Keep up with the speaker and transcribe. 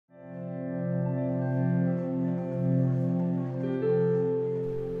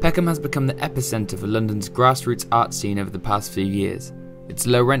Peckham has become the epicentre for London's grassroots art scene over the past few years. Its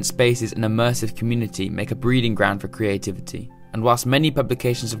low-rent spaces and immersive community make a breeding ground for creativity, and whilst many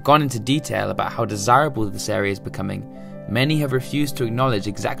publications have gone into detail about how desirable this area is becoming, many have refused to acknowledge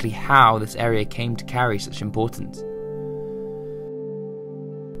exactly how this area came to carry such importance.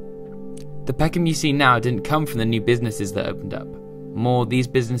 The Peckham you see now didn't come from the new businesses that opened up. More, these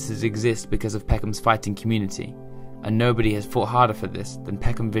businesses exist because of Peckham's fighting community, and nobody has fought harder for this than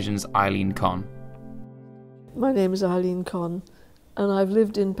Peckham Vision's Eileen Conn. My name is Eileen Conn, and I've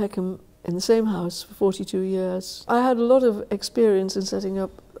lived in Peckham in the same house for 42 years. I had a lot of experience in setting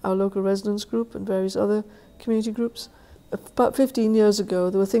up our local residence group and various other community groups. About 15 years ago,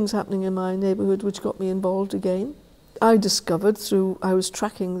 there were things happening in my neighbourhood which got me involved again. I discovered I was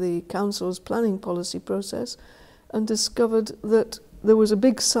tracking the council's planning policy process and discovered that there was a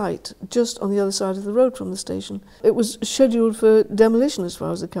big site just on the other side of the road from the station. It was scheduled for demolition as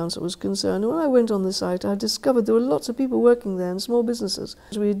far as the council was concerned. When I went on the site, I discovered there were lots of people working there and small businesses.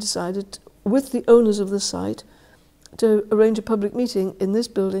 We decided, with the owners of the site, to arrange a public meeting in this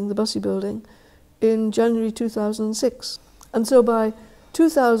building, the Bussey building, in January 2006. And so by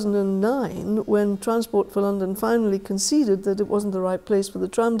 2009, when Transport for London finally conceded that it wasn't the right place for the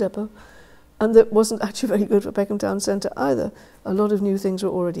tram depot, and that wasn't actually very good for Peckham Town Centre either, a lot of new things were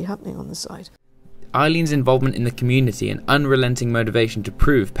already happening on the site. Eileen's involvement in the community and unrelenting motivation to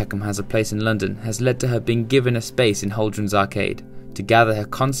prove Peckham has a place in London has led to her being given a space in Holdren's Arcade to gather her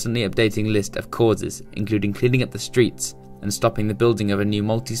constantly updating list of causes, including cleaning up the streets and stopping the building of a new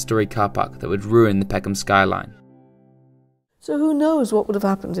multi-storey car park that would ruin the Peckham skyline. So who knows what would have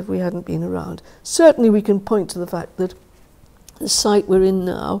happened if we hadn't been around. Certainly we can point to the fact that the site we're in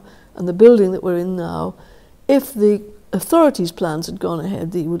now and the building that we're in now, if the authorities' plans had gone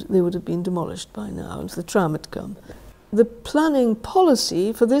ahead, they would have been demolished by now if the tram had come. The planning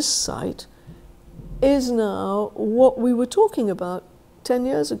policy for this site is now what we were talking about 10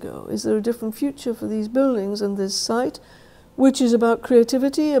 years ago. Is there a different future for these buildings and this site, which is about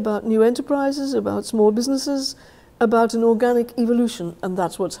creativity, about new enterprises, about small businesses, about an organic evolution, and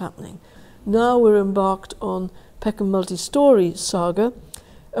that's what's happening. Now we're embarked on Peckham multi-storey saga,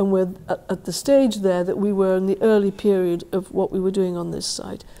 and we're at the stage there that we were in the early period of what we were doing on this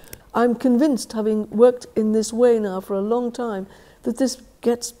site. I'm convinced, having worked in this way now for a long time, that this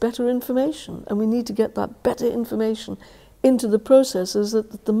gets better information, and we need to get that better information into the processes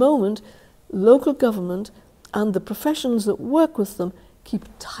that at the moment local government and the professions that work with them keep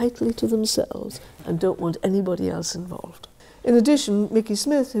tightly to themselves and don't want anybody else involved. In addition, Mickey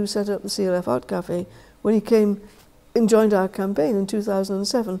Smith, who set up the CLF Art Cafe, when he came and joined our campaign in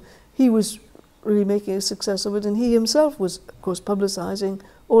 2007, he was really making a success of it, and he himself was, of course, publicising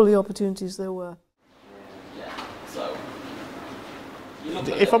all the opportunities there were.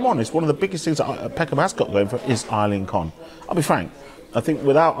 If I'm honest, one of the biggest things that Peckham has got going for is Eileen Conn. I'll be frank, I think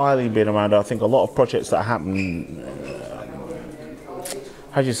without Eileen being around, I think a lot of projects that happen,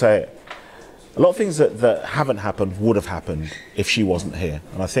 how do you say it? A lot of things that haven't happened would have happened if she wasn't here.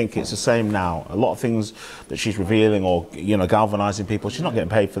 And I think it's the same now. A lot of things that she's revealing or, you know, galvanising people, she's not getting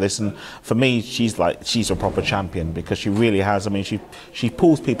paid for this. And for me, she's a proper champion because she really has. I mean, she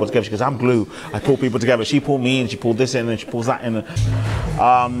pulls people together. She goes, I'm glue. I pull people together. She pulled me in, she pulled this in, and she pulls that in.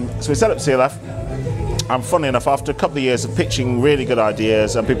 So we set up CLF. And funny enough, after a couple of years of pitching really good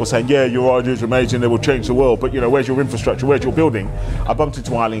ideas and people saying, yeah, your ideas are amazing, they will change the world, but you know, where's your infrastructure, where's your building? I bumped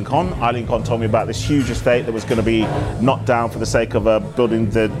into Eileen Conn. Eileen Conn told me about this huge estate that was going to be knocked down for the sake of building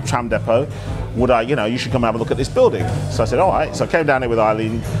the tram depot. You should come and have a look at this building. So I said, all right. So I came down here with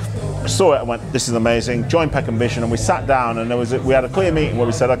Eileen, saw it and went, this is amazing, joined Peckham Vision, and we sat down and we had a clear meeting where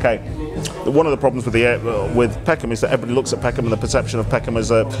we said, okay, one of the problems with Peckham is that everybody looks at Peckham and the perception of Peckham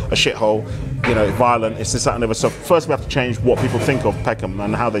as a shithole, you know, violent, it's this, that and the other. So first we have to change what people think of Peckham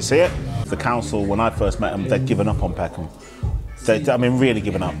and how they see it. The council, when I first met them, they'd given up on Peckham. Really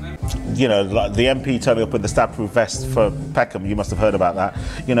given up. You know, like the MP turning up with the stab-proof vest for Peckham, you must have heard about that.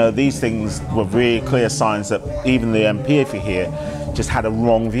 You know, these things were really clear signs that even the MP, if you're here, just had a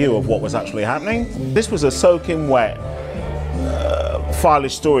wrong view of what was actually happening. This was a soaking wet,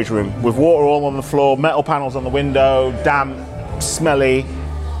 filage storage room with water all on the floor, metal panels on the window, damp, smelly.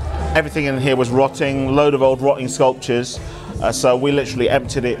 Everything in here was rotting, load of old rotting sculptures. So we literally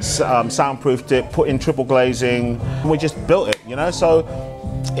emptied it, soundproofed it, put in triple glazing, and we just built it, you know. So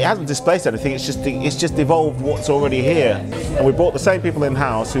it hasn't displaced anything, it's just evolved what's already here. And we brought the same people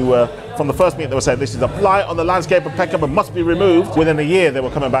in-house who were, from the first meeting, they were saying this is a blight on the landscape of Peckham and must be removed. Within a year they were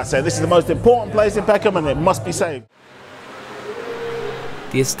coming back saying this is the most important place in Peckham and it must be saved.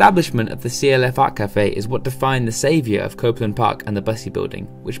 The establishment of the CLF Art Cafe is what defined the saviour of Copeland Park and the Bussey Building,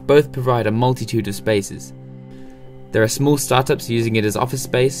 which both provide a multitude of spaces. There are small startups using it as office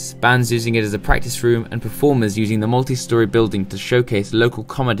space, bands using it as a practice room, and performers using the multi-storey building to showcase local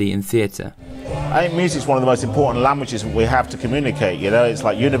comedy and theatre. I think music's one of the most important languages we have to communicate, you know, it's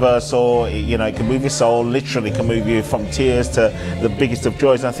like universal, you know, it can move your soul, literally can move you from tears to the biggest of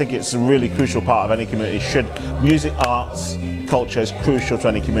joys, and I think it's a really crucial part of any community. Music, arts, culture is crucial to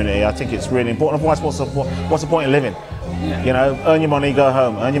any community. I think it's really important, otherwise what's the point in living? Yeah. You know, earn your money, go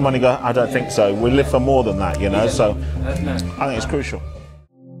home, earn your money, go home. I don't think so. We live for more than that, you know, so I think it's crucial.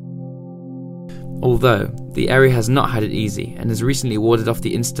 Although, the area has not had it easy and has recently warded off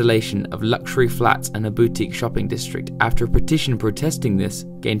the installation of luxury flats and a boutique shopping district after a petition protesting this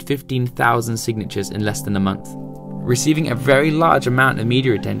gained 15,000 signatures in less than a month. Receiving a very large amount of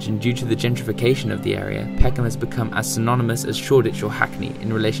media attention due to the gentrification of the area, Peckham has become as synonymous as Shoreditch or Hackney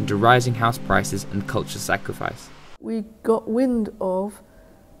in relation to rising house prices and culture sacrifice. We got wind of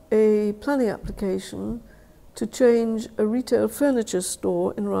a planning application to change a retail furniture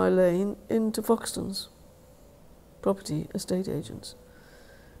store in Rye Lane into Foxtons, property estate agents,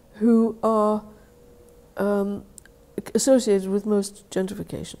 who are associated with most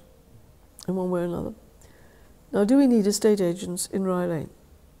gentrification in one way or another. Now, do we need estate agents in Rye Lane?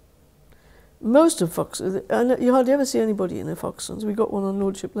 Most of Foxtons, and you hardly ever see anybody in a Foxtons. We got one on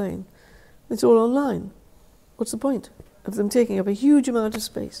Lordship Lane. It's all online. What's the point of them taking up a huge amount of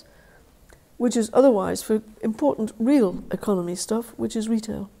space, which is otherwise for important real economy stuff, which is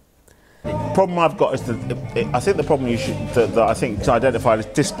retail? The problem I've got is I think the problem that I think to identify is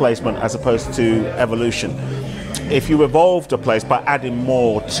displacement as opposed to evolution. If you evolved a place by adding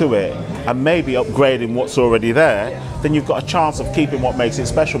more to it and maybe upgrading what's already there, then you've got a chance of keeping what makes it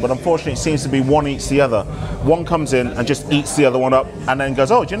special. But unfortunately, it seems to be one eats the other. One comes in and just eats the other one up and then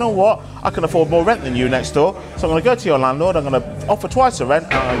goes, oh, do you know what? I can afford more rent than you next door, so I'm going to go to your landlord, I'm going to offer twice the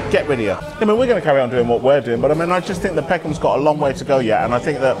rent and get rid of you. I mean, we're going to carry on doing what we're doing, but I mean, I just think that Peckham's got a long way to go yet, and I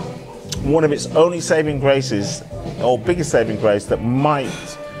think that one of its only saving graces, or biggest saving grace, that might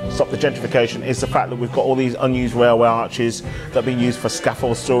stop the gentrification is the fact that we've got all these unused railway arches that are being used for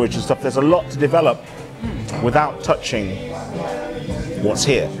scaffold storage and stuff. There's a lot to develop without touching what's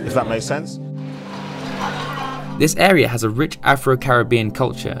here, if that makes sense. This area has a rich Afro-Caribbean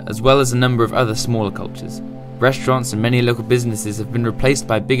culture, as well as a number of other smaller cultures. Restaurants and many local businesses have been replaced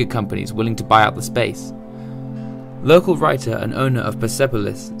by bigger companies willing to buy out the space. Local writer and owner of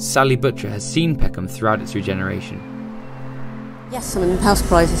Persepolis, Sally Butcher, has seen Peckham throughout its regeneration. Yes, I mean, house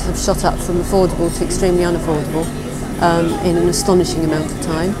prices have shot up from affordable to extremely unaffordable in an astonishing amount of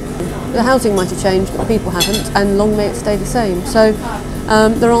time. The housing might have changed, but people haven't, and long may it stay the same. So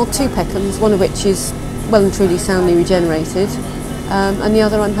there are two Peckhams, one of which is well and truly soundly regenerated, and the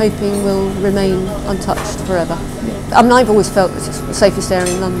other I'm hoping will remain untouched forever. I mean, I've always felt that it's the safest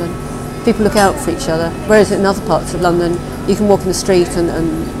area in London. People look out for each other, whereas in other parts of London you can walk in the street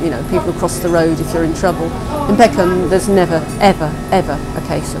and you know, people cross the road if you're in trouble. In Peckham there's never, ever, ever a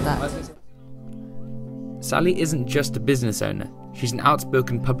case of that. Sally isn't just a business owner, she's an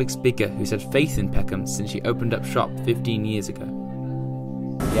outspoken public speaker who's had faith in Peckham since she opened up shop 15 years ago.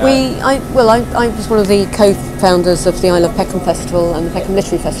 I was one of the co-founders of the I Love Peckham Festival and the Peckham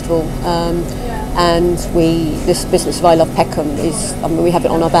Literary Festival, and this business of I Love Peckham is, I mean, we have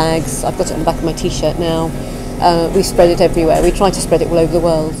it on our bags. I've got it on the back of my t-shirt now. We spread it everywhere. We try to spread it all over the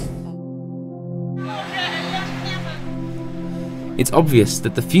world. It's obvious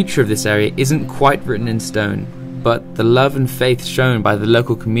that the future of this area isn't quite written in stone, but the love and faith shown by the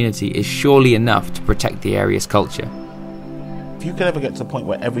local community is surely enough to protect the area's culture. If you could ever get to the point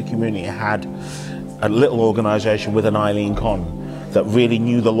where every community had a little organisation with an Eileen Con that really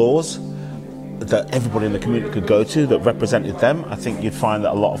knew the laws, that everybody in the community could go to, that represented them, I think you'd find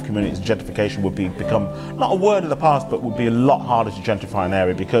that a lot of communities, gentrification would become not a word of the past, but would be a lot harder to gentrify an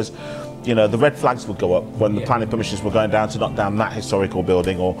area, because you know, the red flags would go up when the planning permissions were going down to knock down that historical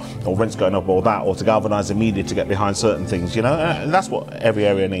building, or rents going up, or that, or to galvanise the media to get behind certain things, you know, and that's what every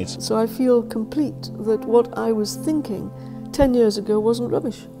area needs. So I feel complete that what I was thinking 10 years ago wasn't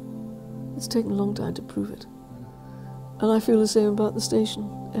rubbish. It's taken a long time to prove it. And I feel the same about the station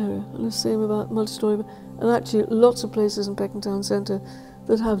area, and the same about multi-storey, and actually lots of places in Peckham Town Centre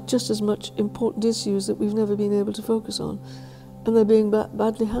that have just as much important issues that we've never been able to focus on, and they're being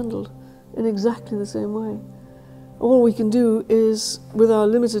badly handled in exactly the same way. All we can do is, with our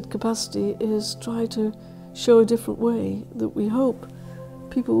limited capacity, is try to show a different way that we hope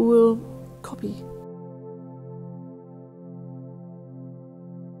people will copy.